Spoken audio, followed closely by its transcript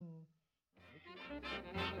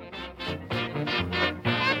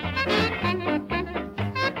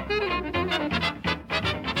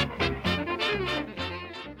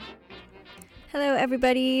Hello,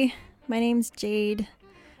 everybody. My name's Jade, and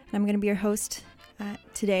I'm going to be your host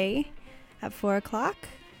today at 4 o'clock.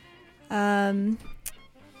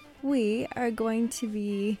 We are going to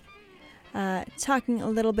be talking a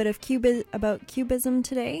little bit about Cubism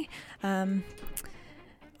today on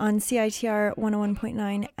CITR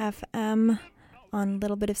 101.9 FM on a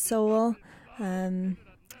little bit of soul.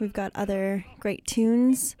 We've got other great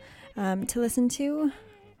tunes to listen to,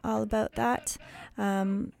 all about that.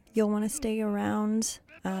 You'll want to stay around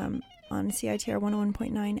on CITR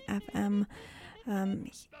 101.9 FM,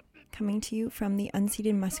 coming to you from the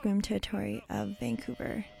unceded Musqueam territory of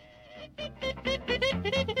Vancouver.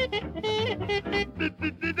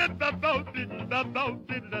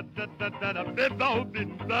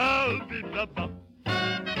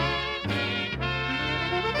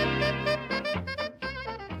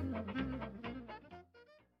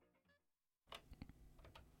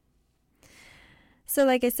 So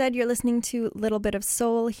like I said, you're listening to Little Bit of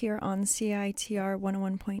Soul here on CITR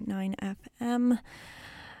 101.9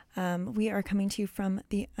 FM. We are coming to you from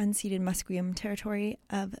the unceded Musqueam territory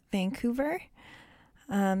of Vancouver.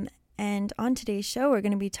 And on today's show, we're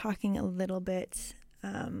going to be talking a little bit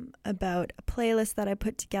about a playlist that I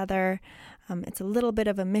put together. It's a little bit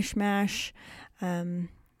of a mishmash,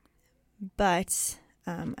 but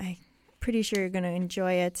I'm pretty sure you're going to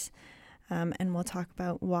enjoy it. And we'll talk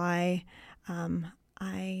about why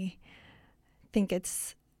I think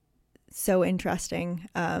it's so interesting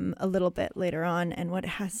a little bit later on, and what it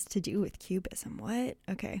has to do with Cubism. What?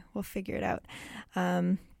 Okay, we'll figure it out.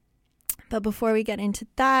 But before we get into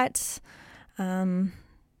that,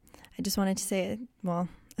 I just wanted to say,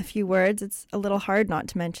 a few words. It's a little hard not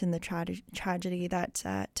to mention the tragedy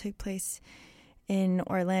that took place in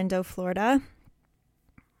Orlando, Florida.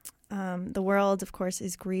 The world, of course,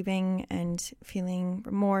 is grieving and feeling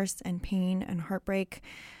remorse and pain and heartbreak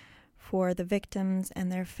for the victims and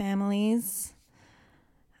their families.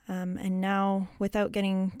 And now, without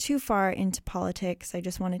getting too far into politics, I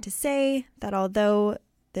just wanted to say that although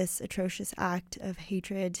this atrocious act of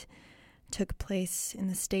hatred took place in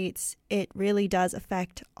the States, it really does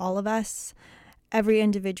affect all of us, every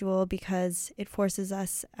individual, because it forces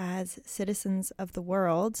us as citizens of the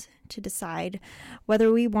world to decide whether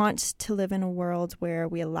we want to live in a world where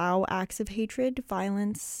we allow acts of hatred,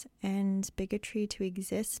 violence, and bigotry to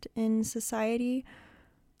exist in society,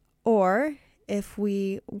 or if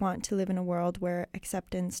we want to live in a world where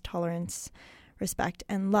acceptance, tolerance, respect,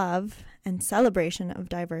 and love and celebration of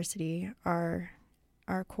diversity are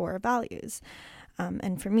our core values.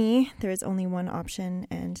 And for me, there is only one option,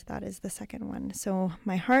 and that is the second one. So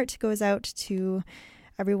my heart goes out to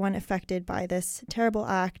everyone affected by this terrible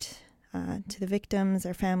act, to the victims,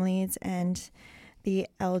 their families, and the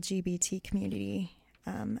LGBT community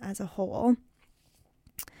as a whole.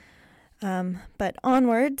 But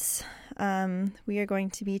onwards, we are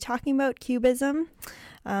going to be talking about Cubism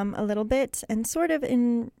a little bit, and sort of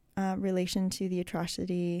in relation to the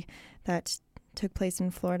atrocity that took place in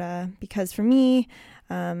Florida, because for me,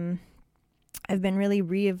 I've been really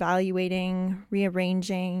reevaluating,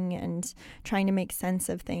 rearranging, and trying to make sense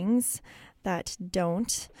of things that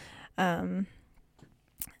don't.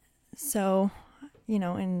 So,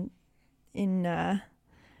 in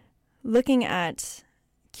looking at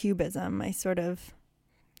Cubism, I sort of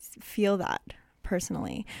feel that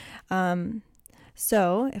personally.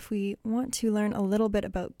 So if we want to learn a little bit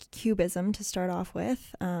about Cubism to start off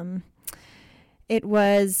with, it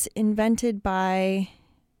was invented by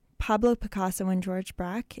Pablo Picasso and George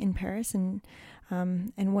Braque in Paris, and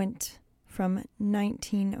went from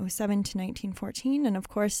 1907 to 1914. And of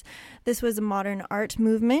course, this was a modern art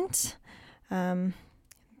movement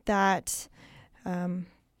that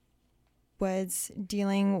was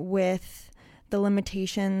dealing with the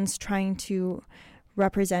limitations, trying to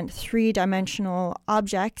represent three-dimensional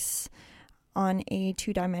objects on a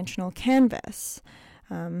two-dimensional canvas.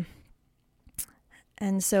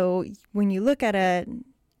 And so when you look at a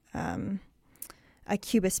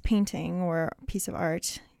cubist painting or piece of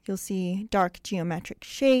art, you'll see dark geometric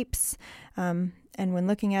shapes. And when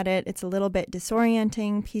looking at it, it's a little bit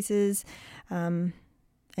disorienting, pieces and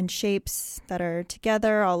shapes that are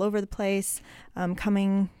together all over the place,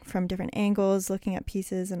 coming from different angles, looking at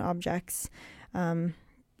pieces and objects in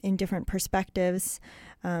different perspectives.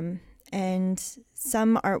 And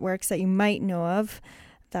some artworks that you might know of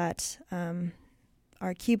that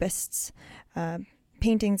are cubists.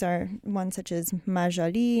 Paintings are ones such as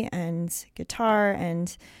Majali and Guitar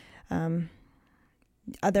and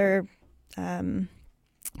other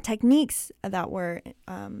techniques that were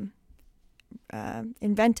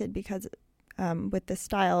invented because with this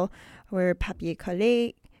style were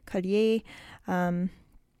papier-collé. And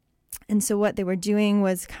so what they were doing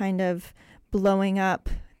was kind of blowing up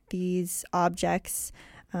these objects,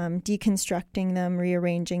 deconstructing them,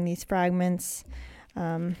 rearranging these fragments,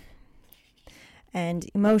 and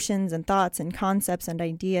emotions and thoughts and concepts and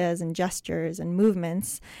ideas and gestures and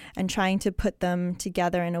movements, and trying to put them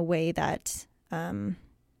together in a way that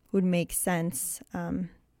would make sense, in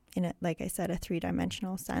a, like I said, a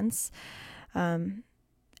three-dimensional sense.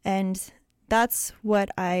 And that's what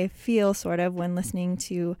I feel sort of when listening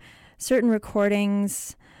to certain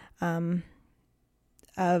recordings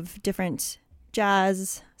of different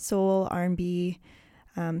jazz, soul, R&B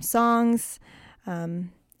songs,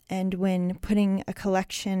 and when putting a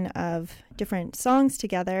collection of different songs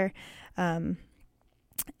together,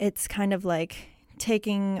 it's kind of like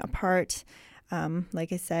taking apart,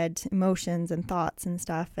 like I said, emotions and thoughts and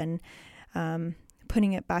stuff, and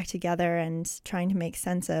putting it back together and trying to make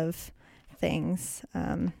sense of things.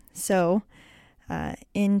 So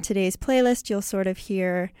in today's playlist, you'll sort of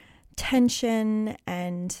hear tension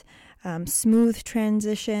and smooth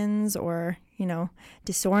transitions, or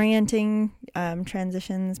disorienting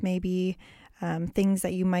transitions, maybe things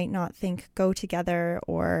that you might not think go together,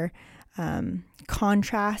 or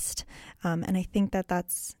contrast. And I think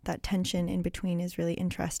that tension in between is really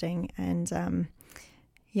interesting. And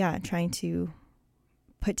trying to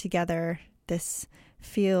put together this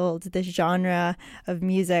field, this genre of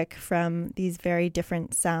music from these very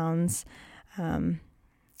different sounds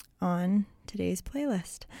on today's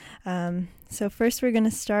playlist. So first we're going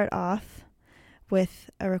to start off with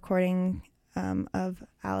a recording of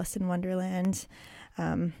Alice in Wonderland.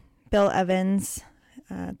 Bill Evans,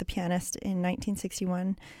 the pianist, in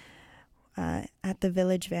 1961 at the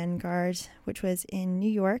Village Vanguard, which was in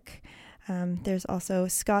New York. There's also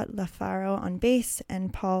Scott LaFaro on bass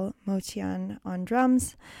and Paul Motian on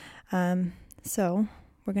drums. So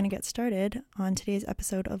we're going to get started on today's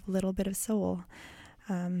episode of Little Bit of Soul.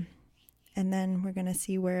 And then we're going to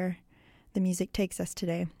see where the music takes us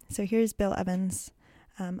today. So here's Bill Evans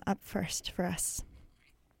up first for us.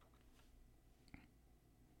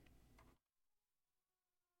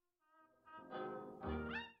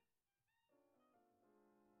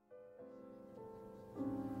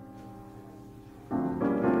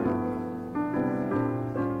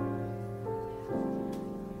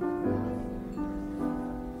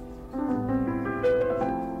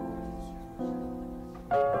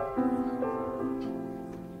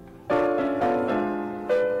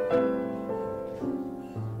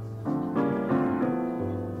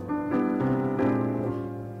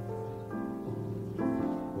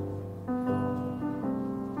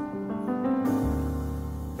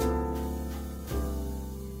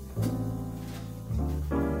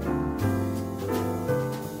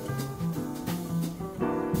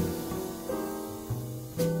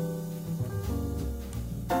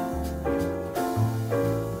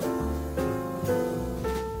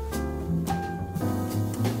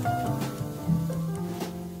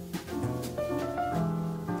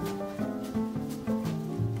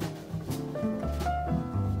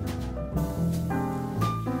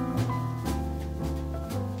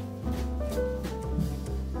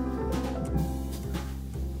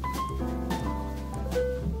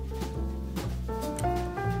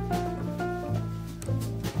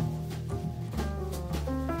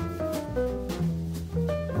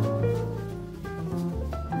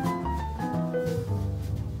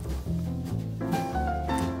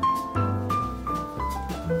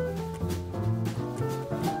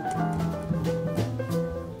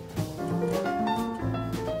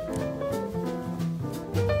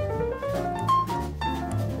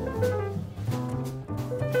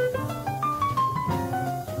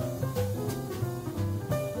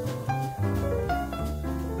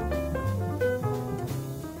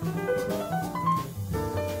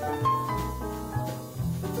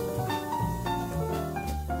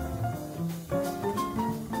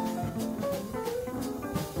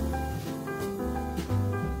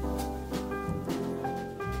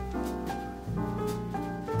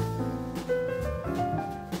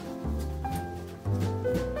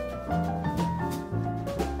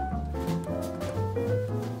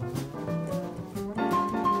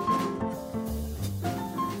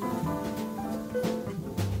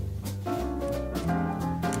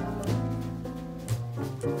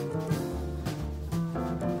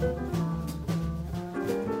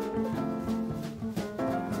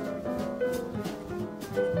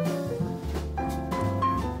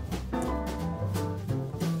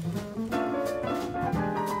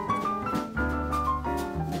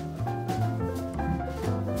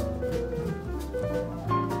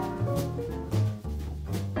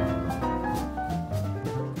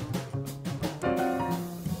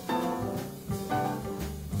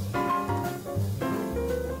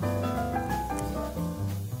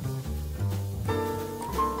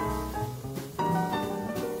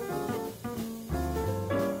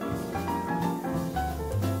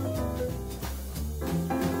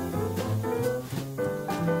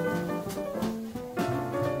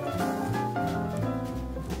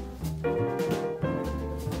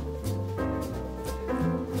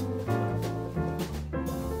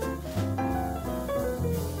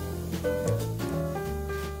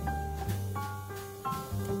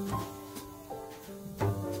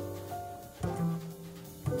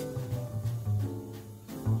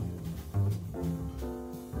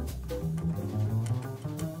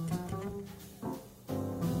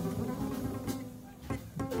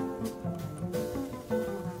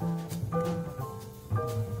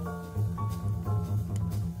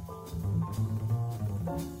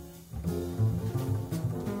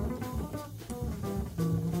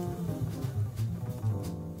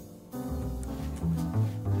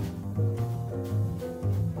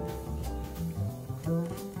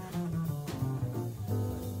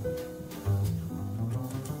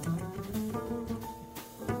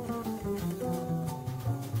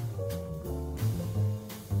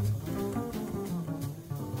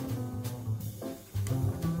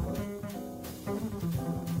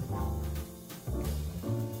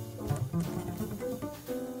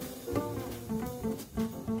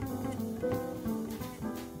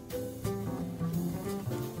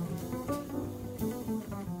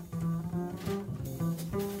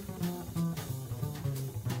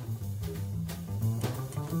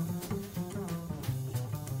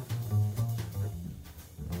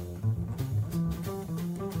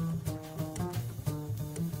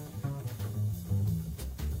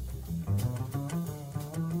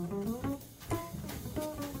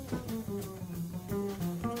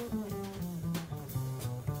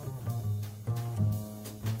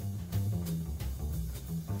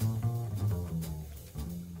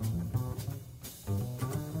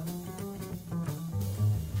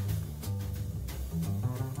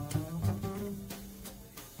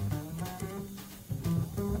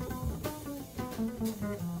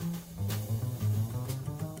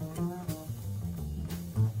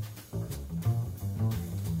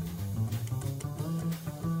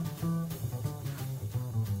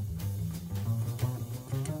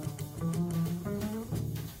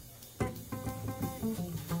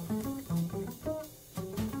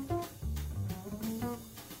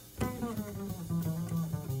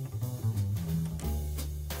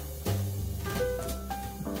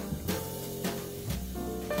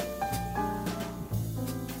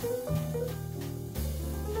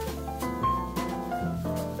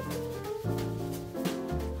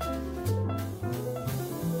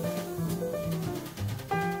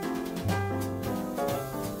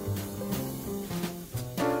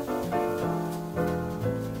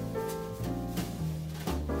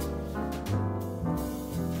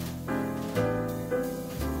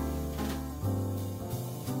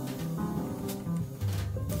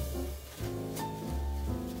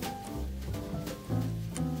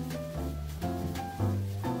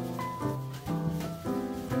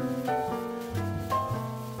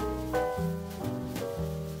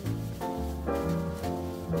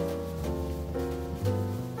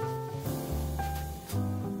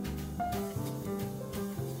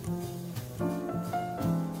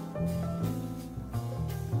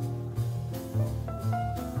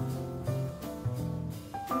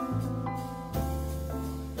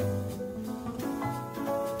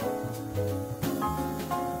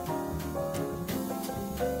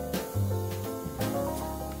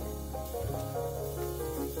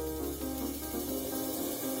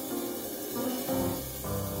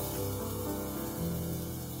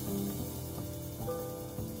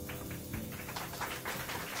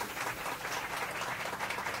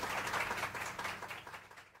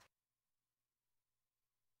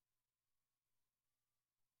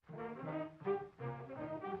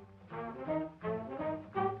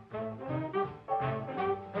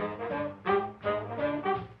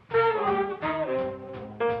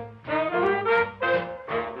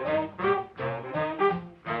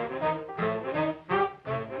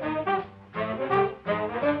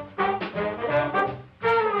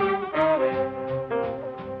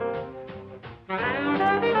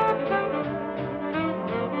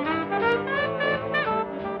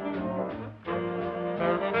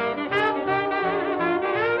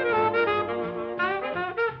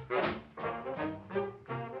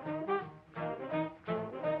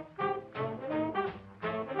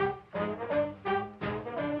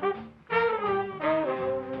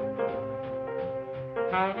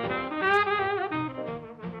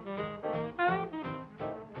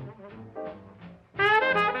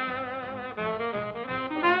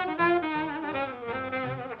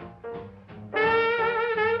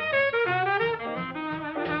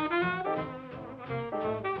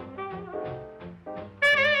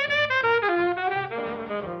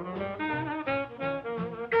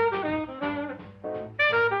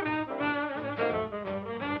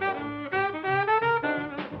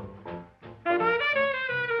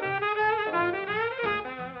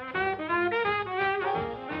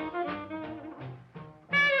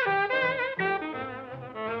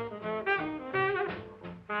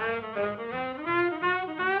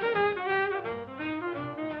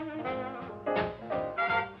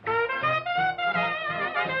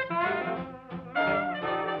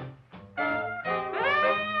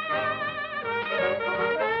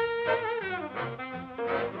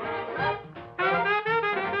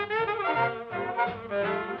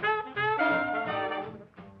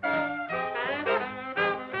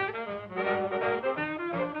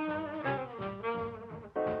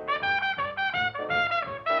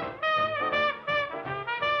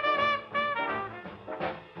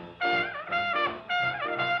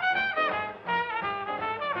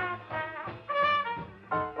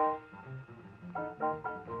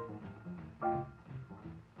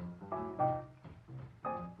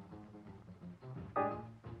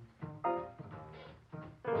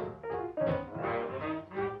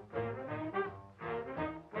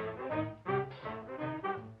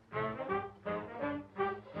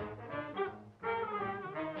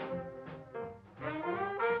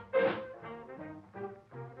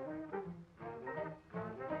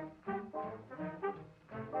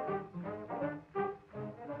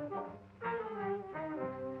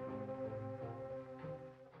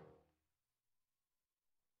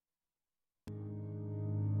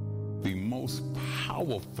 The most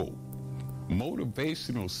powerful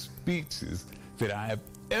motivational speeches that I have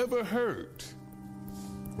ever heard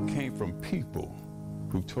came from people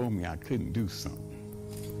who told me I couldn't do something.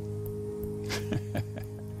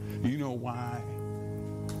 You know why?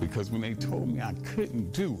 Because when they told me I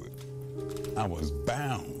couldn't do it, I was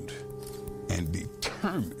bound and determined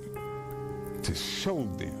determined to show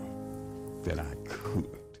them that I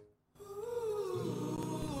could.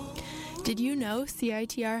 Did you know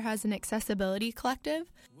CITR has an accessibility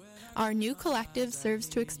collective? Our new collective serves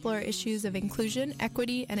to explore issues of inclusion,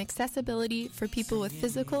 equity, and accessibility for people with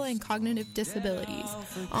physical and cognitive disabilities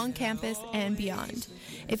on campus and beyond.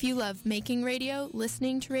 If you love making radio,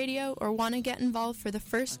 listening to radio, or want to get involved for the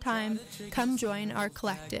first time, come join our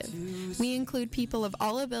collective. We include people of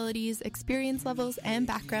all abilities, experience levels, and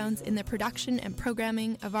backgrounds in the production and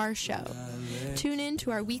programming of our show. Tune in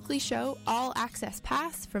to our weekly show, All Access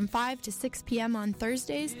Pass, from 5 to 6 p.m. on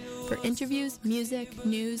Thursdays for interviews, music,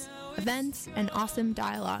 news, events, and awesome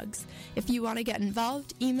dialogues. If you want to get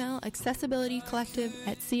involved, email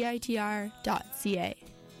accessibilitycollective@citr.ca.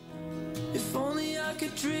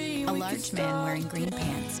 A large man wearing green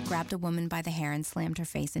pants grabbed a woman by the hair and slammed her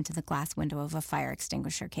face into the glass window of a fire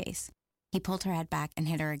extinguisher case. He pulled her head back and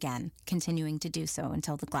hit her again, continuing to do so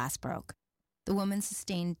until the glass broke. The woman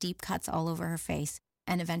sustained deep cuts all over her face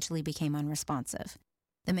and eventually became unresponsive.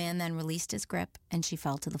 The man then released his grip and she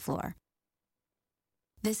fell to the floor.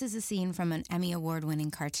 This is a scene from an Emmy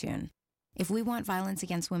Award-winning cartoon. If we want violence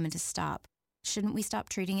against women to stop, shouldn't we stop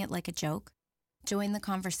treating it like a joke? Join the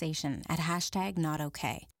conversation at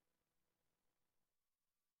 #NotOK.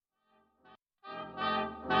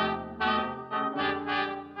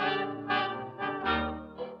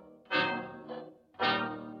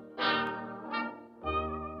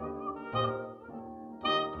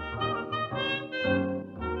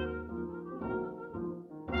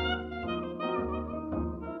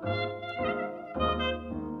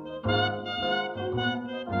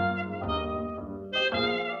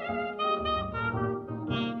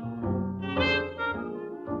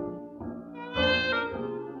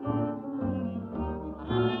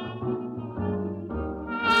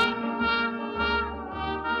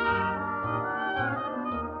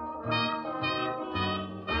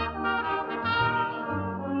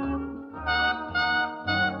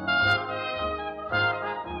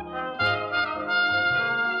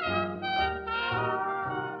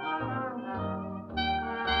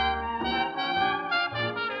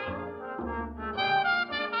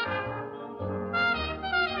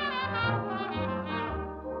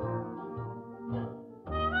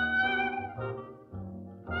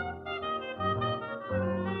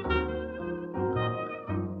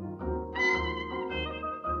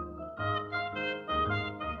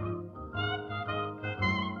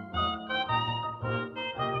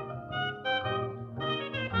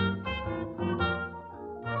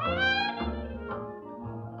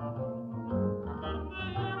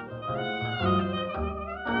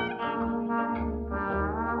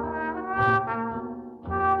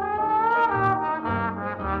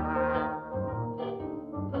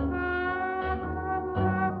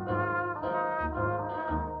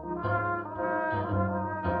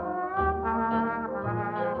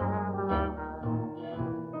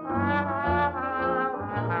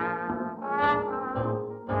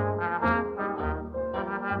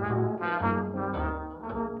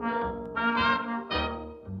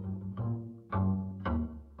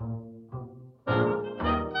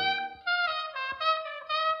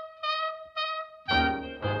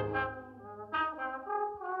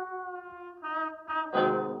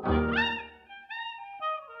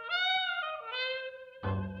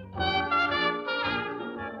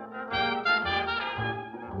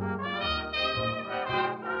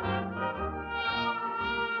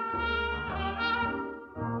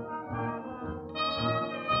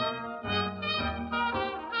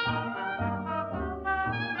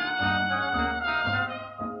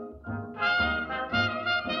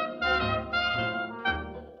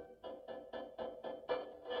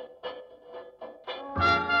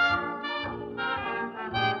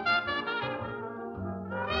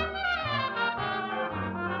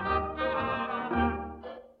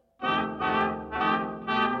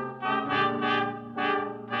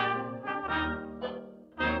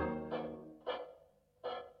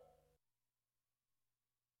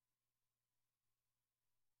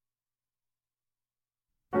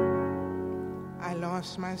 I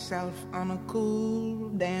lost myself on a cool,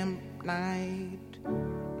 damp night.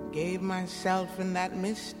 Gave myself in that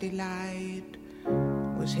misty light.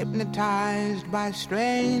 Was hypnotized by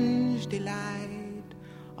strange delight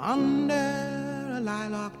under a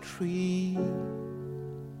lilac tree.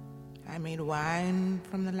 I made wine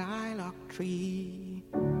from the lilac tree,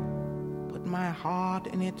 put my heart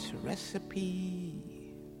in its recipe.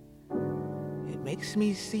 It makes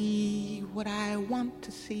me see what I want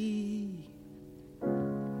to see,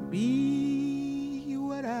 be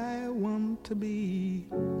what I want to be.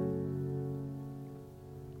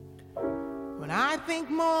 When I think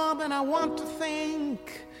more than I want to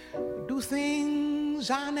think, do things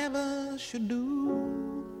I never should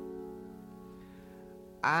do.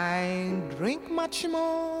 I drink much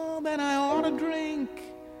more than I ought to drink,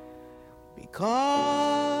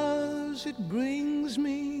 because it brings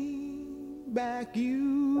me back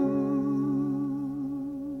you.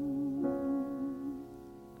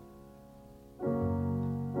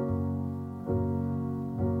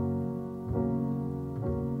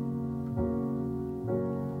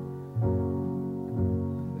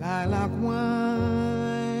 Lilac wine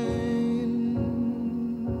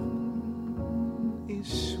is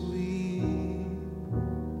sweet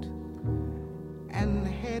and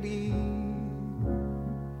heady,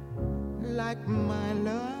 like my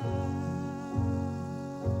love.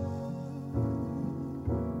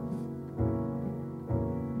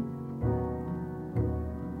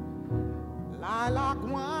 Lilac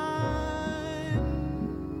wine,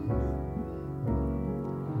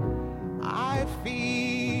 I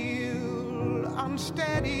feel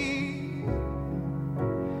unsteady,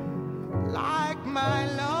 like my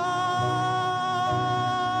love.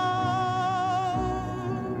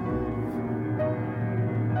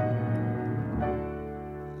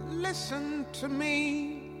 Listen to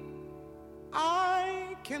me,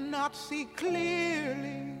 I cannot see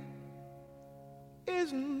clearly.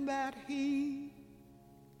 Isn't that he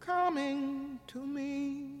coming to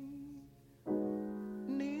me?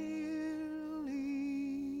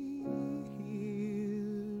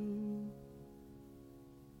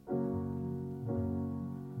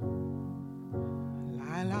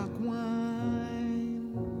 Lilac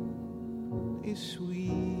wine is sweet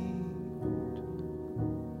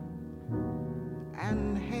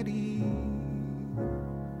and heady.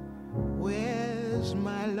 Where's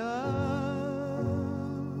my love?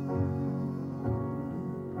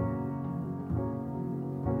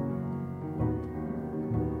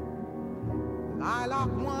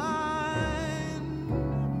 Lilac wine,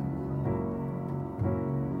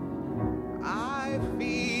 I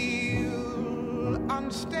feel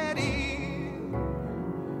unsteady.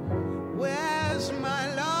 Where's my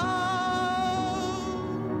love?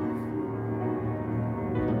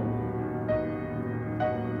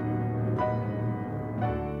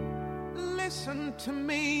 Listen to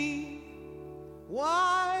me,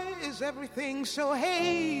 why is everything so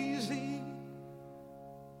hazy?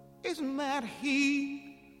 Isn't that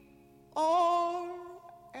he, or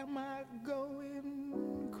am I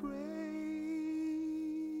going crazy,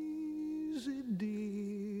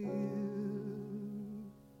 dear?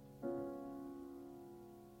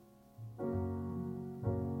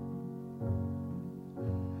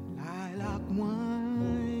 Lilac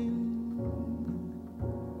wine,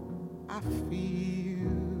 I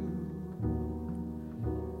feel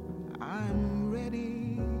I'm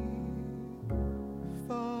ready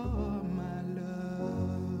for my love.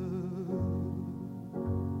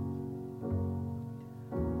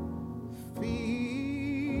 Feel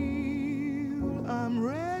I'm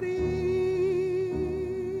ready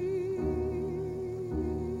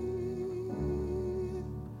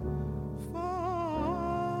for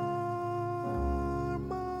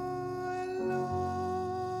my love.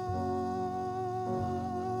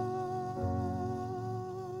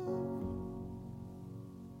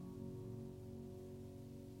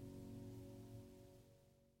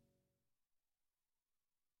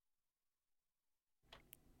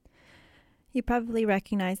 You probably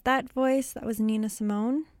recognize that voice. That was Nina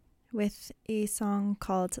Simone with a song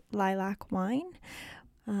called Lilac Wine.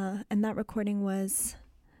 And that recording was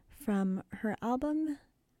from her album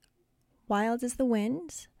Wild as the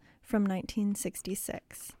Wind from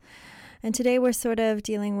 1966. And today we're sort of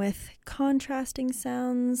dealing with contrasting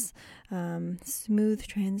sounds, smooth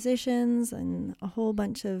transitions, and a whole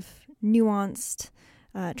bunch of nuanced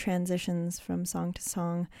transitions from song to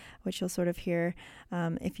song, which you'll sort of hear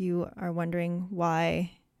if you are wondering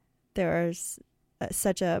why there's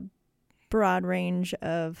such a broad range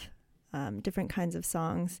of different kinds of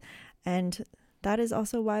songs. And that is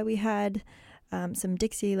also why we had some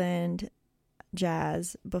Dixieland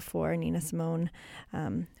jazz before Nina Simone.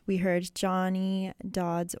 We heard Johnny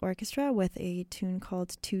Dodd's orchestra with a tune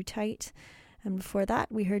called Too Tight. And before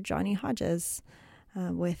that, we heard Johnny Hodges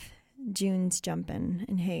with June's Jumpin'.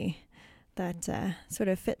 And hey, that sort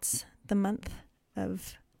of fits the month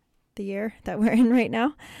of the year that we're in right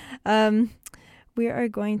now. We are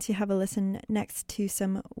going to have a listen next to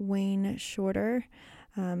some Wayne Shorter.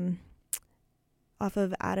 Off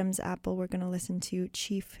of Adam's Apple, we're going to listen to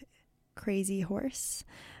Chief Crazy Horse.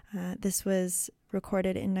 This was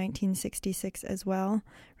recorded in 1966 as well,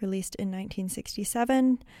 released in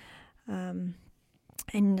 1967.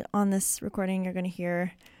 And on this recording, you're going to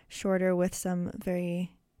hear Shorter with some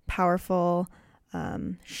very powerful,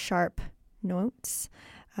 sharp notes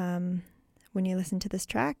when you listen to this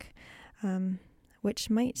track, which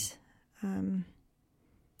might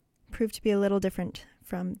prove to be a little different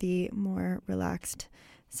from the more relaxed,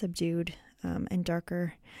 subdued, and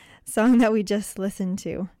darker song that we just listened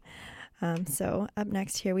to. So up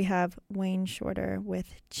next here we have Wayne Shorter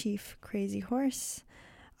with Chief Crazy Horse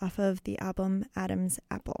off of the album Adam's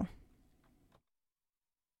Apple.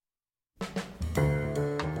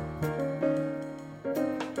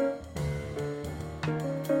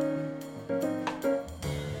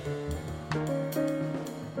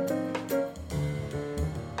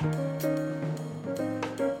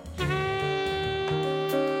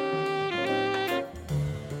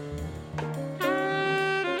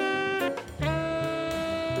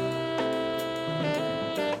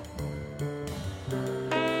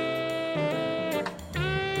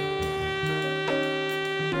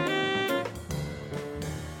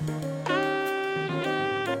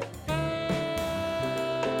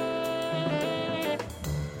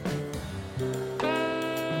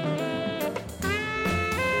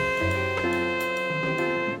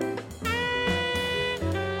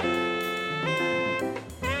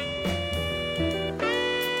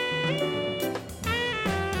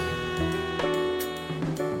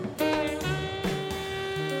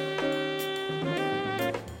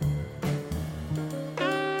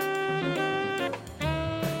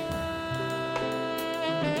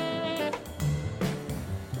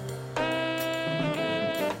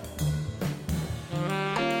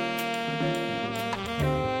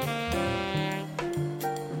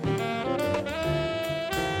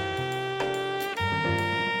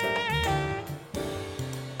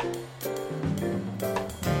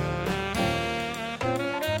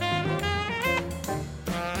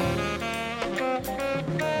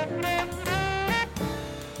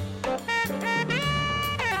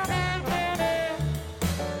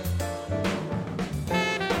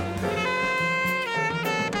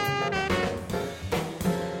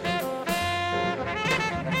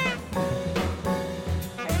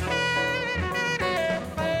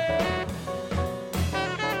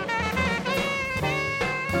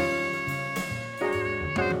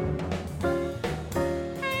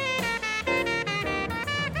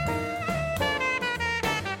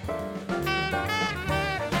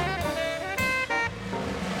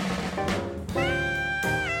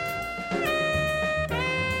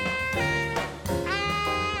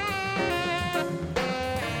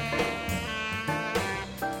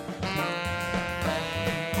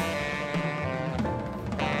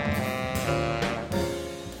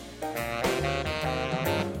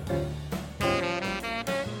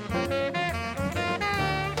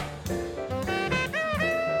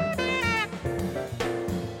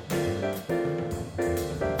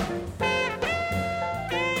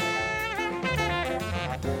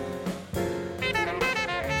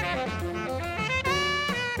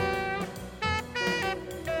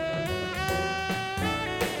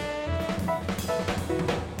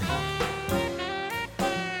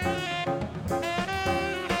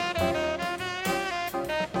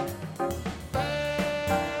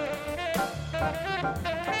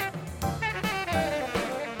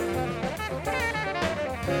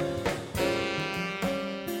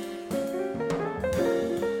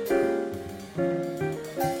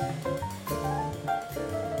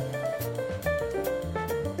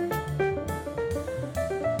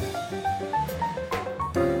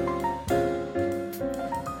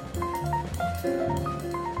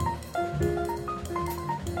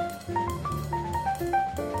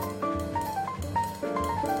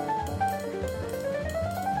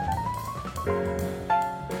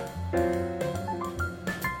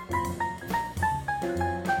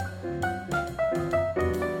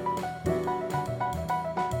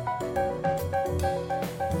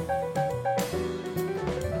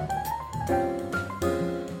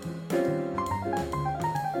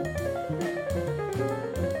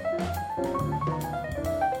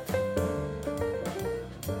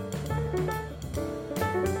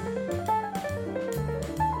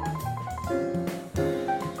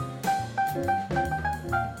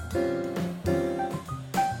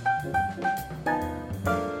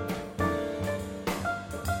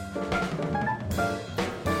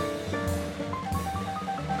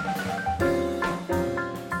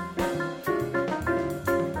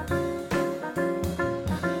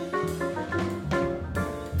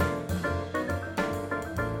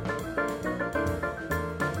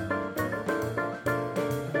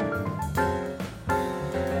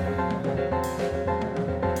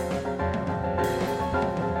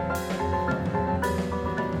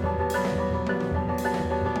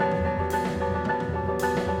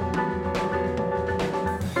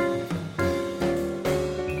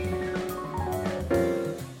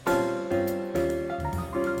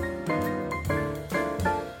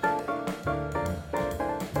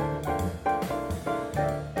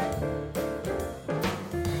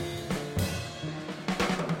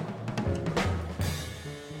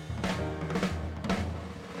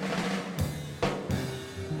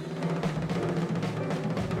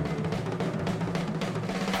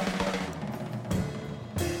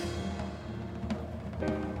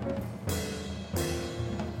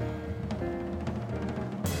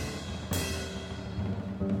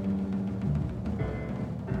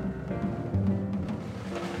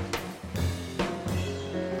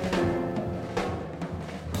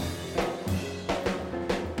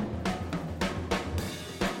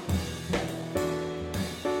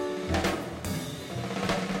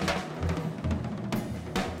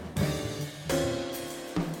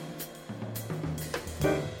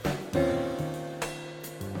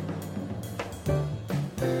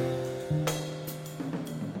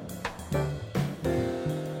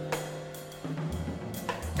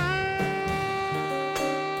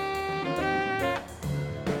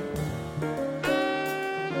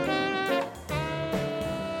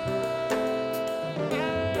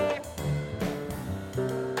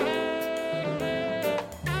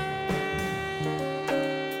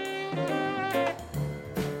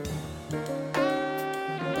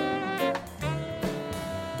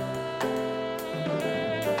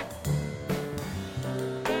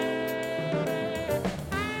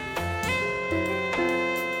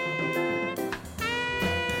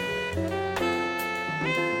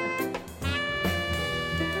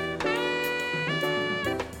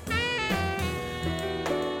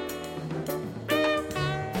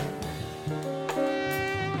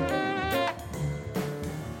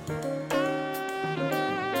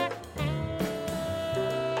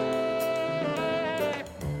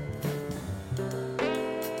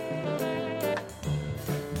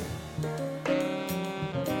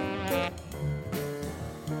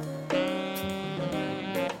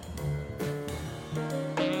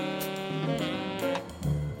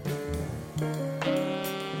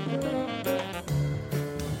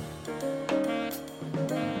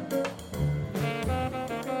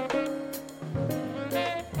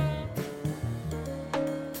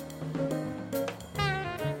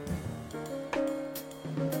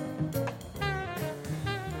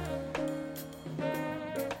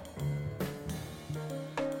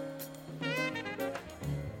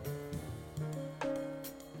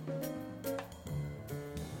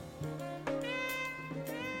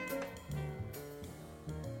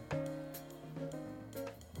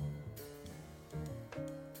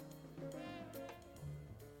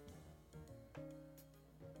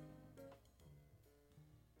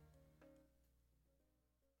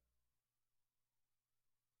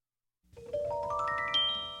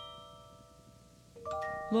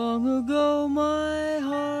 Long ago my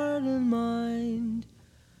heart and mind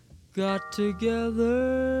got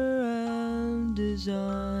together and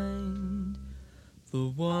designed the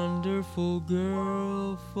wonderful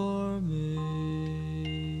girl for me.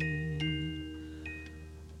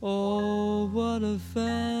 Oh, what a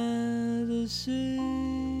fantasy.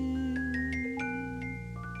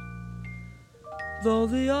 Though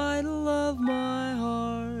the idol of my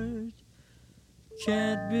heart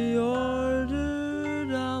can't be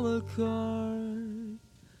ordered a la carte,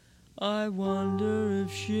 I wonder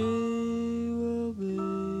if she will be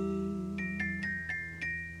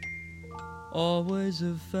always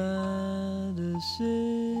a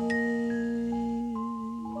fantasy.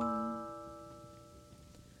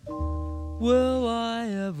 Will I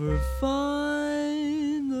ever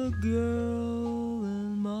find the girl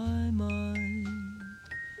in my mind,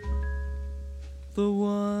 the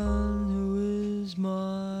one who is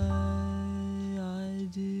my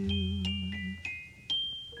ideal?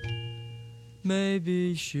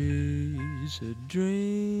 Maybe she's a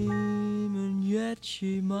dream, and yet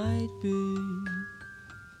she might be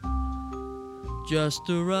just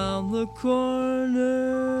around the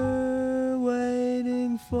corner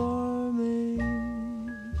waiting for me.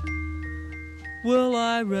 Will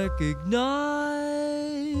I recognize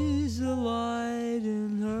the light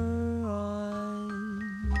in her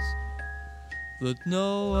eyes that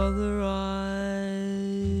no other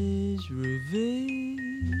eyes reveal?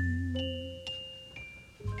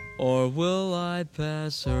 Or will I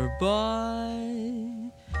pass her by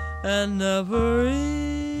and never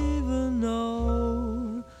even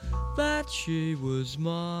know that she was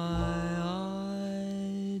my ideal?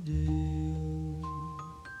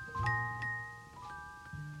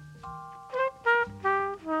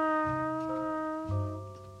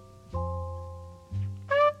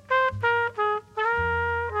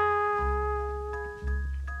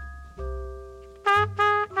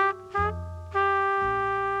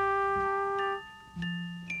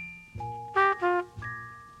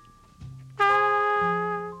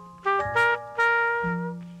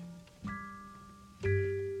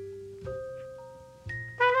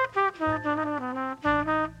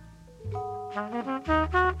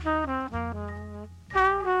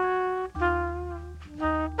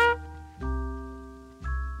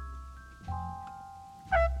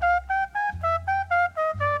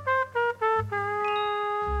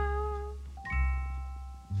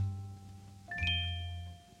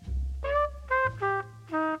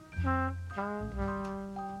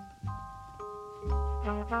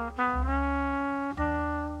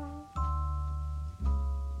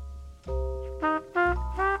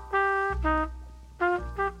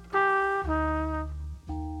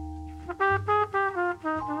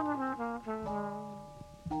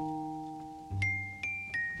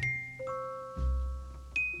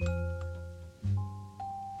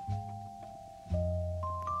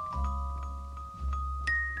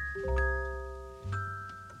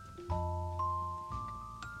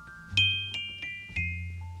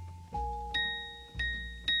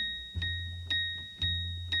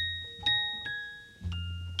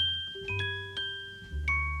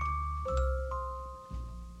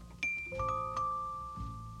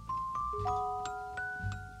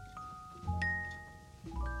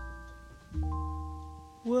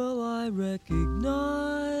 Will I recognize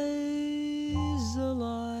the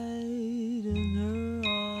light in her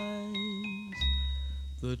eyes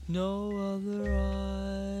that no other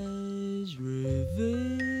eyes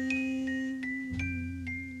reveal?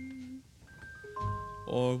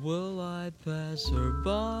 Or will I pass her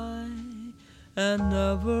by and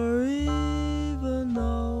never even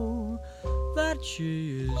know that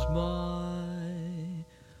she is my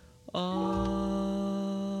ideal?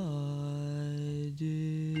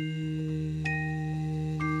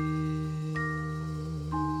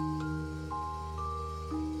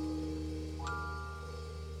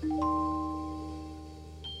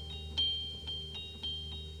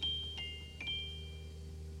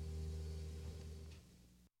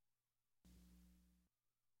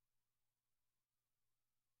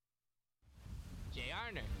 Jay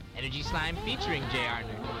Arner, Energy Slime featuring Jay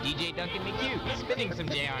Arner, DJ Duncan McHugh spinning some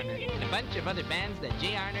Jay Arner, and a bunch of other bands that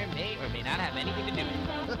Jay Arner may or may not have anything to do with.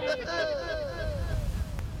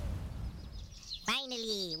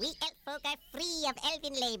 Finally, we elf folk are free of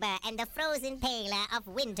elfin labor and the frozen pale of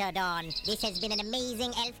winter dawn. This has been an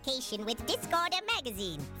amazing elfcation with Discorder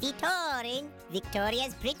magazine, featuring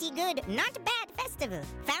Victoria's Pretty Good Not Bad Festival,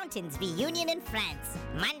 Fountains Reunion in France,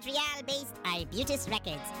 Montreal-based Arbutus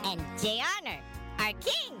Records, and Jay Arner, our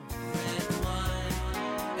king.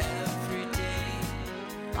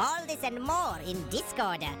 All this this and more in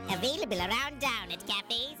Discorder. Available around town at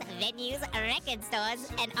cafes, venues, record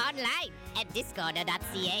stores, and online at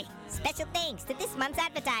discorder.ca. Special thanks to this month's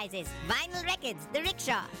advertisers: Vinyl Records, The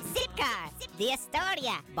Rickshaw, Zipcar, The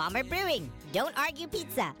Astoria, Bomber Brewing, Don't Argue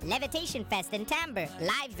Pizza, Levitation Fest and Timbre,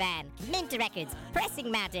 Live Van, Mint Records,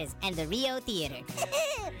 Pressing Matters, and the Rio Theater.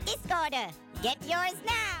 Discorder, get yours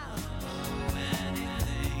now!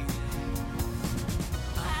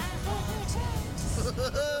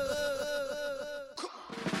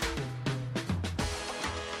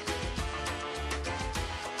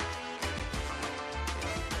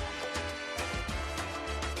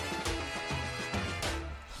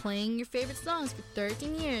 Playing your favorite songs for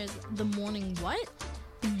 13 years. The morning what?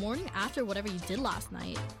 The morning after whatever you did last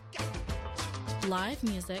night. Live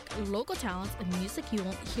music, local talents, and music you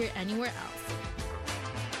won't hear anywhere else.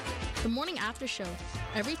 The Morning After Show,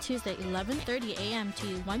 every Tuesday 11:30 a.m. to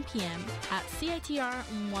 1 p.m. at CITR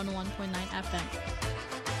 101.9 FM.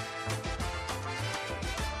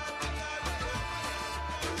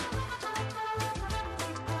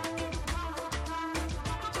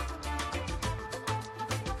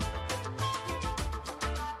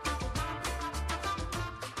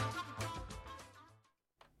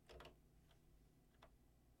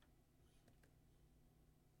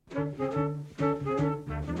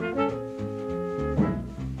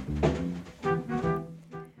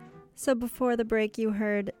 So before the break, you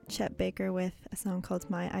heard Chet Baker with a song called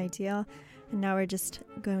My Ideal, and now we're just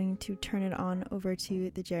going to turn it on over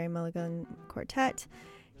to the Jerry Mulligan Quartet.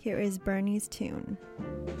 Here is Bernie's tune.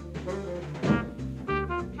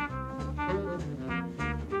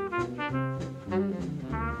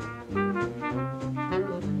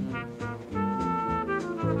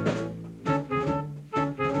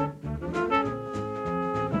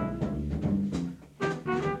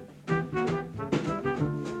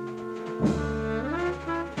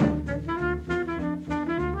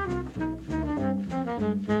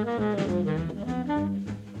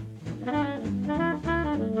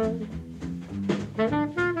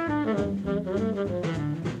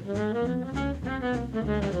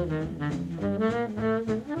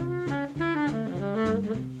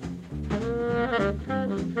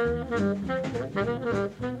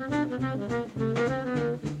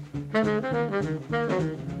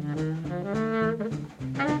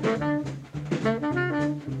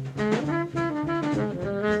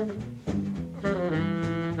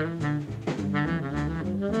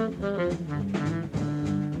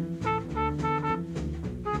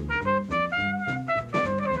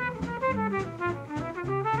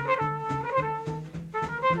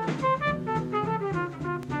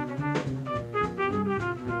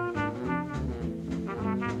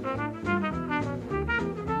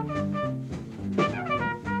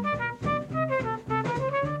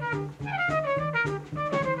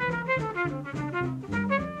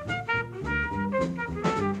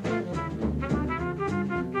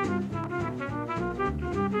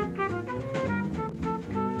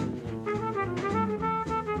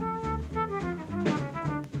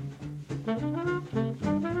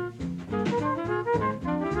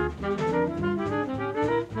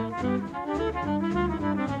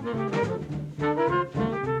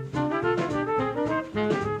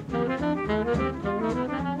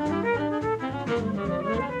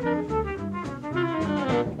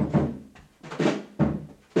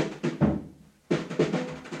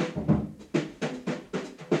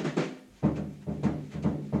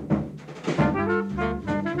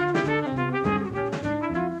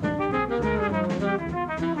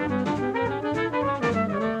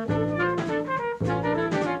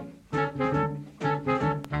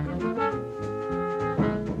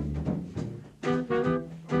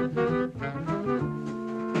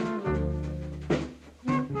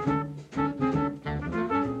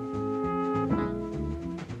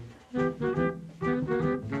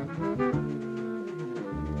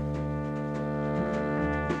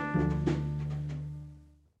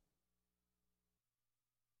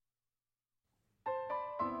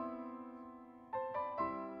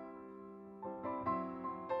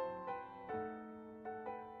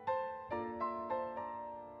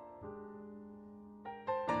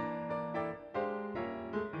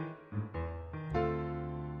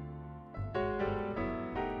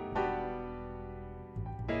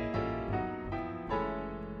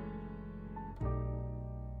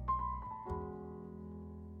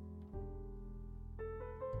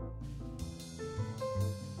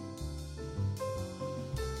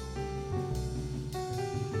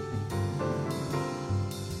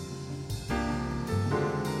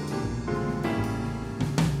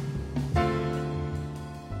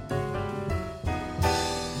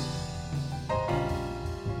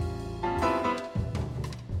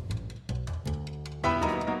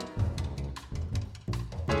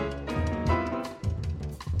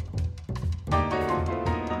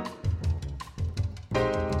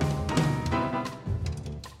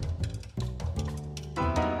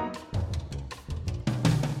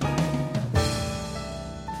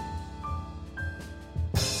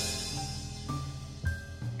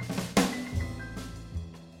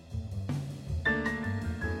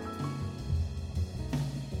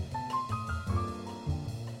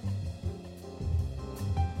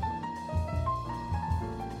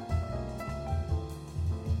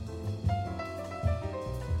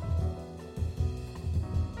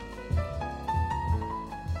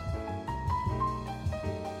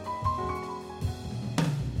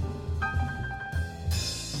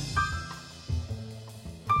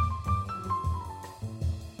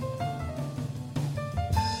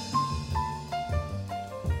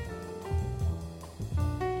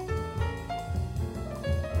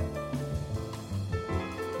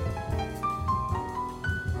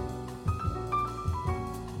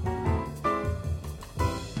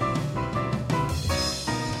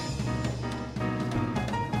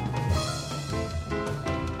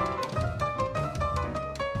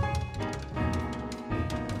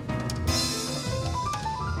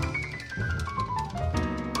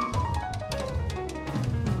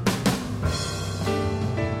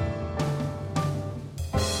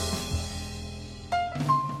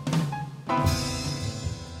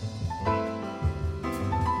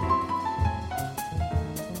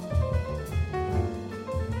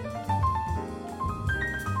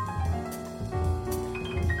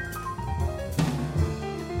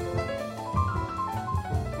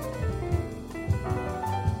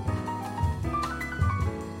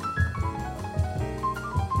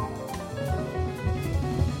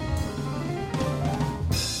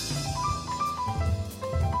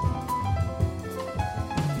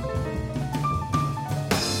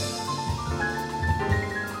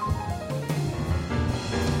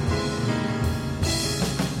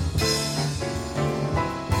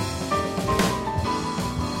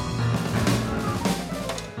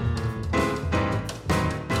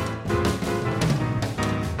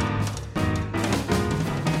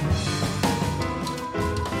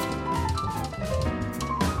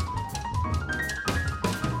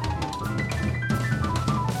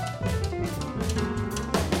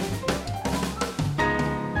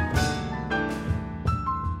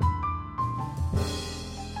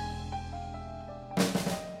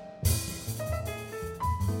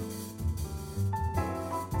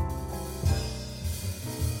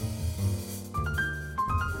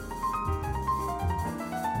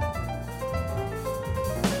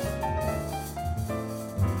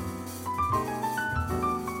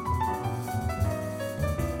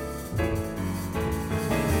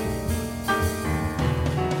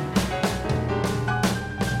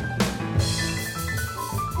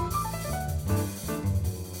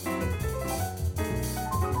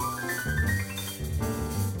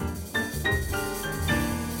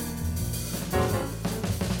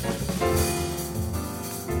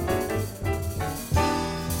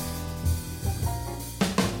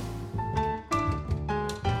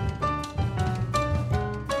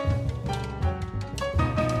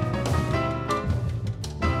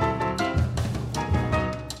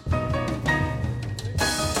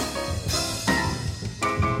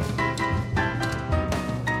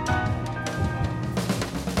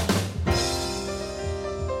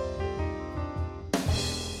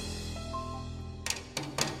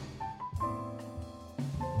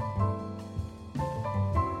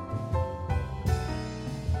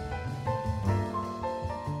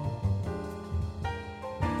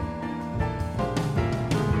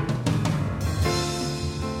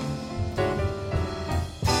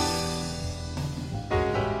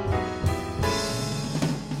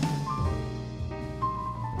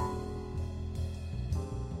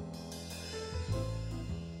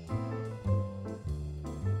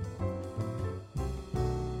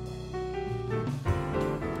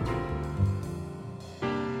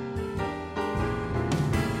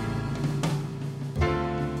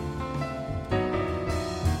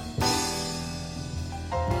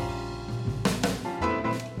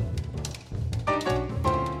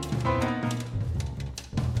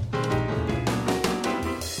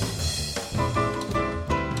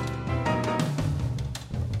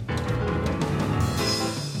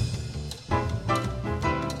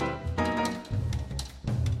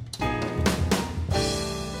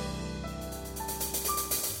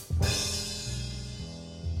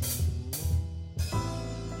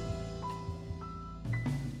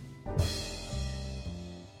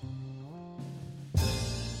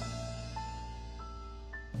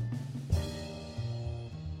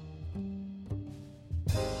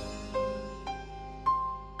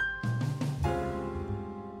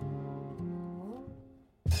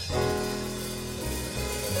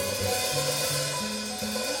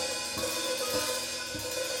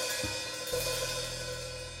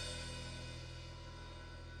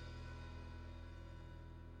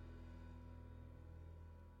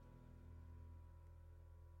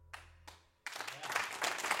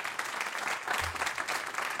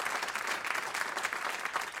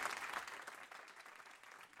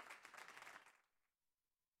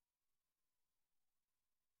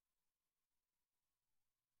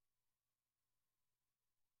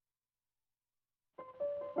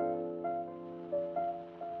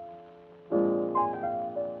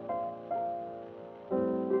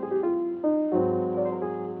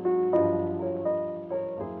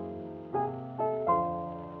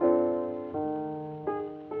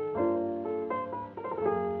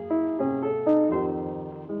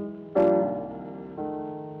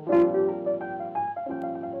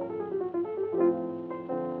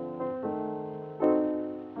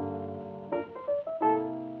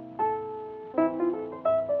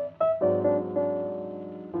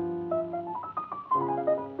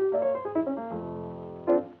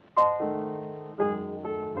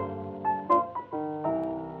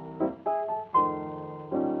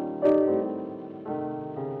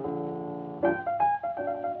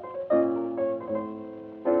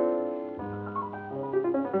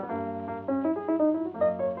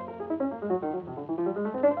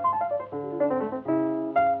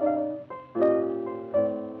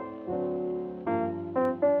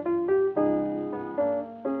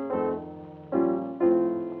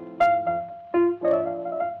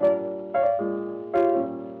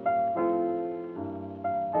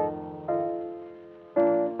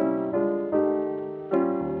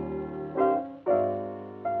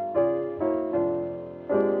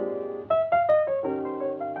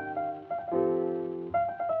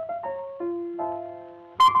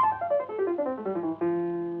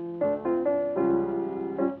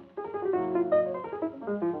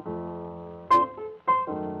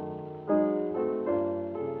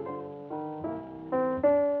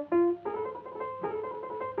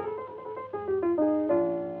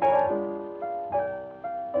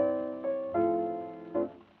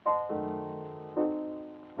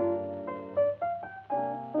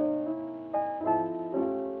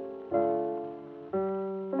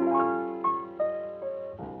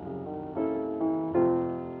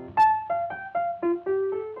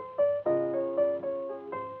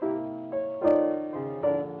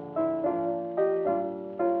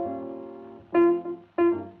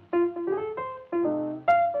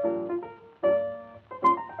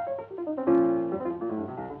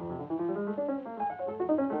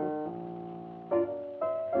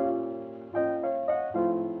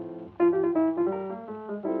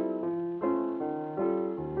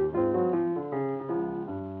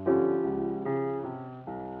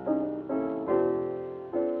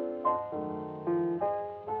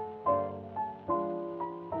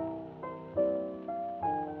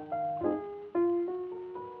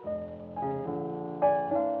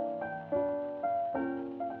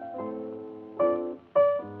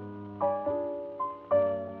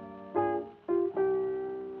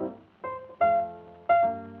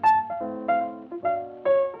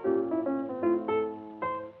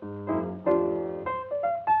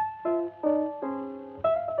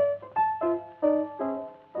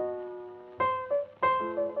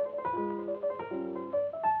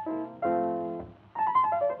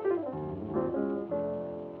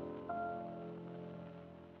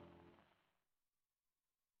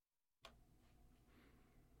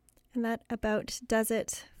 And that about does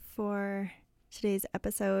it for today's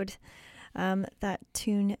episode. That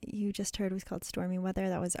tune you just heard was called Stormy Weather.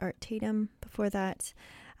 That was Art Tatum. Before that,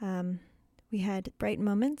 we had Bright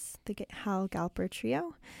Moments, the Hal Galper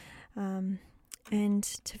Trio. And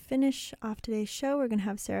to finish off today's show, we're going to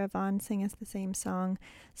have Sarah Vaughan sing us the same song,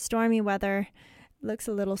 Stormy Weather. Looks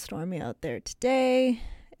a little stormy out there today.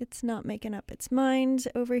 It's not making up its mind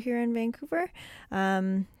over here in Vancouver,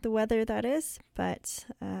 the weather that is, but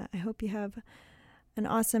I hope you have an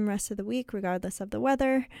awesome rest of the week regardless of the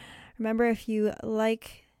weather. Remember, if you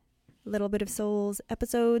like Little Bit of Soul's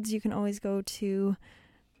episodes, you can always go to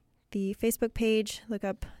the Facebook page, look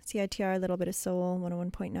up CITR Little Bit of Soul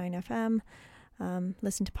 101.9 FM,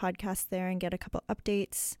 listen to podcasts there and get a couple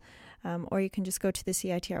updates. Or you can just go to the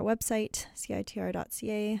CITR website,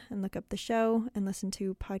 citr.ca, and look up the show and listen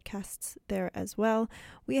to podcasts there as well.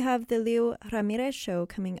 We have the Leo Ramirez show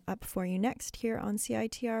coming up for you next here on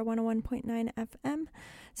CITR 101.9 FM.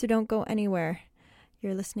 So don't go anywhere.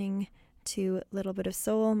 You're listening to Little Bit of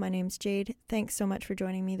Soul. My name's Jade. Thanks so much for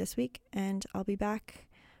joining me this week, and I'll be back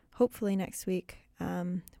hopefully next week.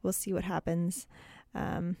 We'll see what happens.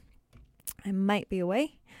 I might be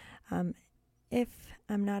away. If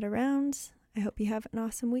I'm not around, I hope you have an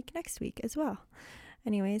awesome week next week as well.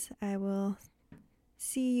 Anyways, I will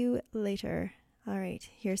see you later. All right,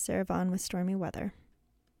 here's Sarah Vaughan with Stormy Weather.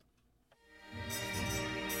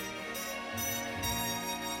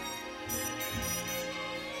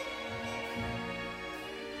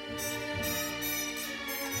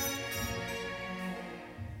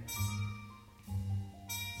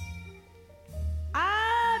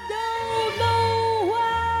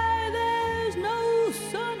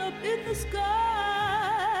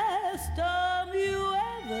 Sky, stormy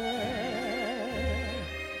weather,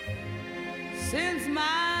 since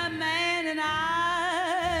my man and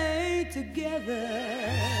I ain't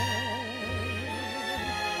together.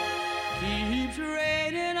 Keeps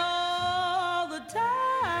raining all the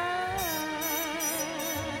time.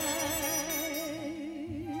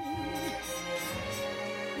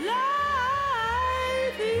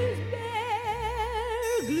 Life is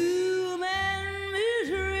bare, gloom and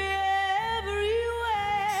misery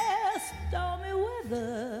everywhere. Stormy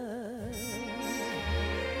weather,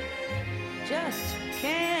 just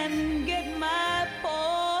can't get my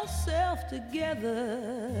poor self together.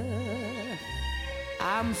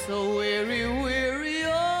 I'm so weary, weary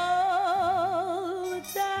all the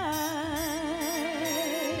time.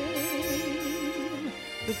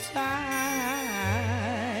 The time.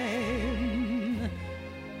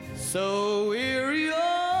 So weary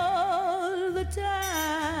all the time.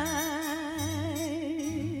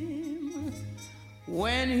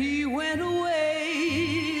 When he went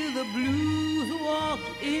away, the blues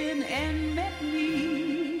walked in and met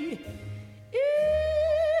me.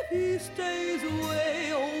 If he stays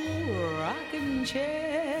away, old rocking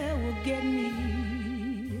chair will get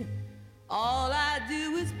me. All I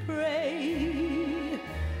do is pray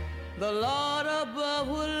the Lord above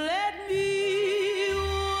will let me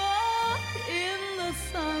walk in the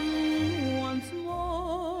sun once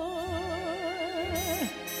more.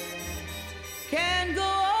 Can't go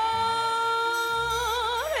on,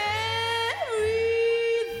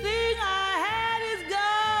 everything I had is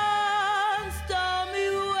gone. Stormy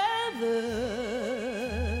weather,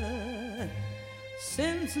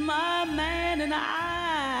 since my man and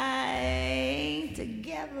I ain't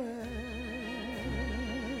together.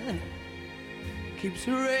 Keeps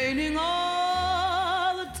raining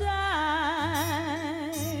all the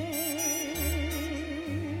time.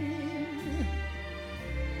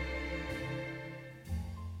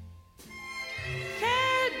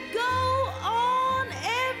 Can't go on,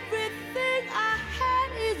 everything I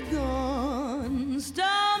had is gone.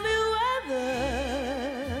 Stormy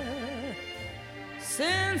weather,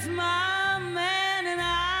 since my man and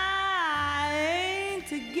I ain't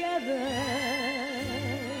together.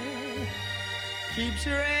 Keeps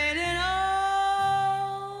raining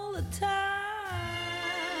all the time.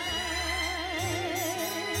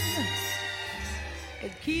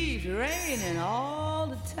 It keeps raining all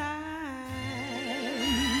the time.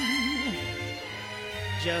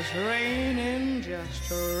 Just raining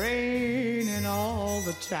all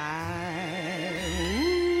the time.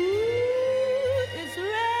 Ooh, it's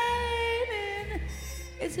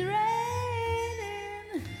raining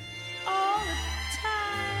all the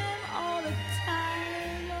time, all the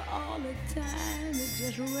time, all the time. It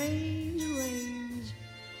just rains.